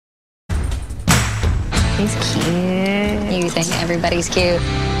He's cute. You think everybody's cute.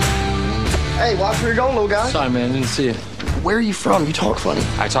 Hey, watch where you're going, little guy. Sorry, man, I didn't see you. Where are you from? You talk funny.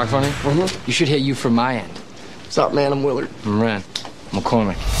 I talk funny? Mm-hmm. You should hit you from my end. What's up, man? I'm Willard. I'm Ren.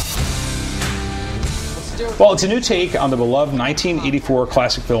 McCormick. Well, it's a new take on the beloved 1984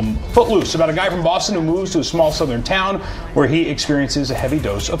 classic film Footloose, about a guy from Boston who moves to a small southern town where he experiences a heavy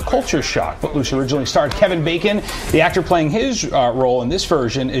dose of culture shock. Footloose originally starred Kevin Bacon. The actor playing his role in this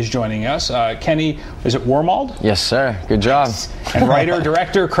version is joining us. Kenny, is it Wormald? Yes, sir. Good job. And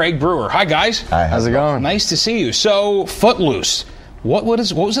writer-director Craig Brewer. Hi, guys. Hi, how's it going? Nice to see you. So, Footloose. What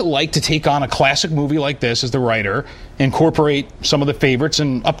was it like to take on a classic movie like this as the writer, incorporate some of the favorites,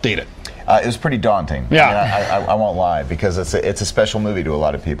 and update it? It was pretty daunting. Yeah, I won't lie, because it's a special movie to a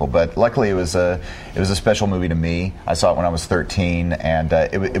lot of people. But luckily, it was a special movie to me. I saw it when I was 13, and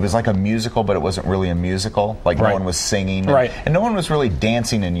it was like a musical, but it wasn't really a musical. Like no one was singing, and no one was really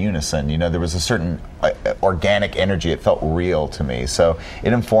dancing in unison. You know, there was a certain organic energy. It felt real to me. So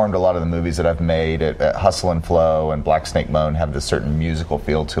it informed a lot of the movies that I've made. Hustle and Flow and Black Snake Moan have this certain musical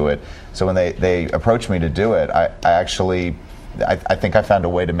feel to it. So when they approached me to do it, I think I found a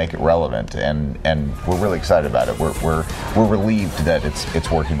way to make it relevant, and we're really excited about it. We're relieved that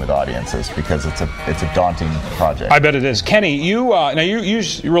it's working with audiences, because it's a daunting project. I bet it is. Kenny, you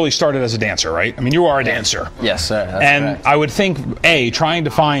really started as a dancer, right? I mean, you are a dancer. Yes, sir. That's and correct. I would think trying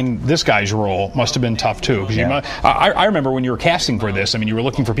to find this guy's role must have been tough too. Because I remember when you were casting for this. I mean, you were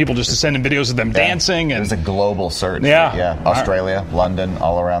looking for people just to send in videos of them dancing. And it was a global search. Yeah. Australia, London,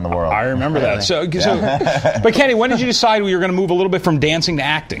 all around the world. I remember that. So, but Kenny, when did you decide you were going to move a little bit from dancing to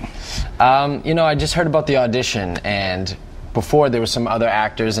acting? I just heard about the audition, and before there were some other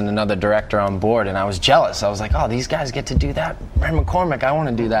actors and another director on board, and I was jealous. I was like, oh, these guys get to do that. Ren McCormick, I want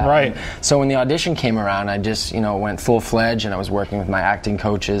to do that. Right. And so when the audition came around, I just, went full-fledged, and I was working with my acting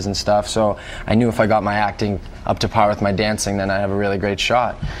coaches and stuff, so I knew if I got my acting up to par with my dancing, then I have a really great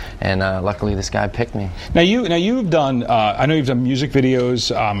shot. And luckily, this guy picked me. Now you've done. I know you've done music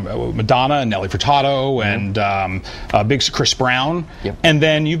videos, Madonna and Nelly Furtado, and Big Chris Brown. Yep. And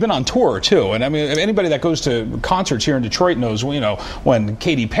then you've been on tour too. And I mean, anybody that goes to concerts here in Detroit knows, when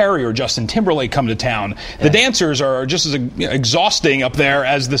Katy Perry or Justin Timberlake come to town, the dancers are just as exhausting up there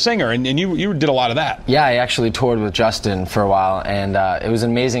as the singer. And you did a lot of that. Yeah, I actually toured with Justin for a while, and it was an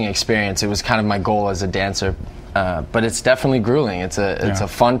amazing experience. It was kind of my goal as a dancer. But it's definitely grueling. It's a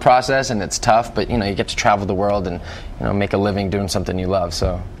fun process, and it's tough, but you get to travel the world and make a living doing something you love,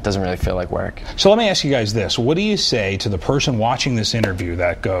 so it doesn't really feel like work. So let me ask you guys this. What do you say to the person watching this interview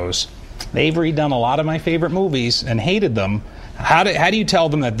that goes, they've redone a lot of my favorite movies and hated them? How do you tell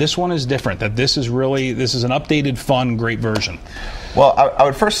them that this one is different, that this is an updated, fun, great version? Well, I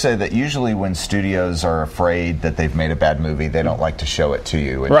would first say that usually when studios are afraid that they've made a bad movie, they don't like to show it to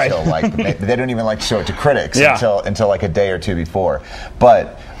you until they don't even like to show it to critics until like a day or two before.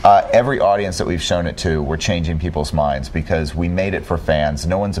 But every audience that we've shown it to, we're changing people's minds, because we made it for fans.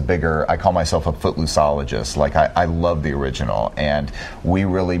 No one's I call myself a footlooseologist. Like, I love the original, and we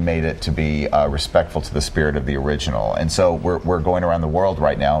really made it to be respectful to the spirit of the original. And so we're going around the world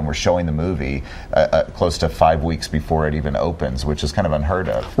right now, and we're showing the movie close to 5 weeks before it even opens, which is kind of unheard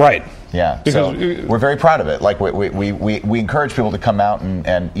of. Right. Yeah. So we're very proud of it. Like, we encourage people to come out,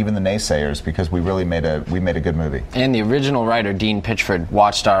 and even the naysayers, because we really made a good movie. And the original writer, Dean Pitchford,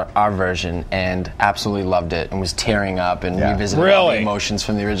 watched our version and absolutely loved it and was tearing up and revisiting all the emotions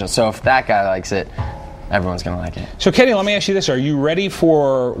from the original. So if that guy likes it, everyone's going to like it. So Kenny, let me ask you this. Are you ready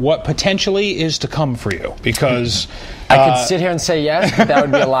for what potentially is to come for you? Because I could sit here and say yes, but that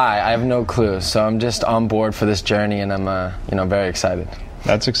would be a lie. I have no clue. So I'm just on board for this journey, and I'm very excited.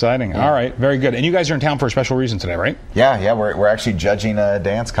 That's exciting. Yeah. All right, very good. And you guys are in town for a special reason today, right? Yeah. We're actually judging a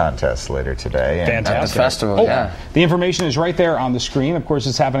dance contest later today. Fantastic. At the festival, The information is right there on the screen. Of course,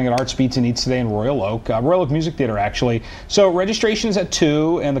 it's happening at Arts, Beats, and Eats today in Royal Oak Music Theater, actually. So registration is at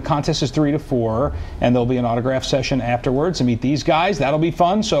 2, and the contest is 3 to 4, and there'll be an autograph session afterwards to meet these guys. That'll be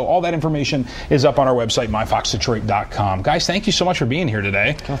fun. So all that information is up on our website, myfoxdetroit.com. Guys, thank you so much for being here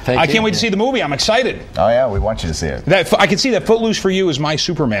today. I can't wait to see the movie. I'm excited. Oh, yeah, we want you to see it. I can see that Footloose for you is my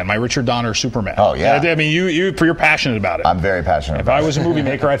Superman, my Richard Donner Superman. Oh, yeah. I mean, you're passionate about it. I'm very passionate about it. If I was a movie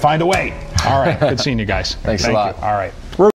maker, I'd find a way. All right. Good seeing you guys. Thanks a lot. All right.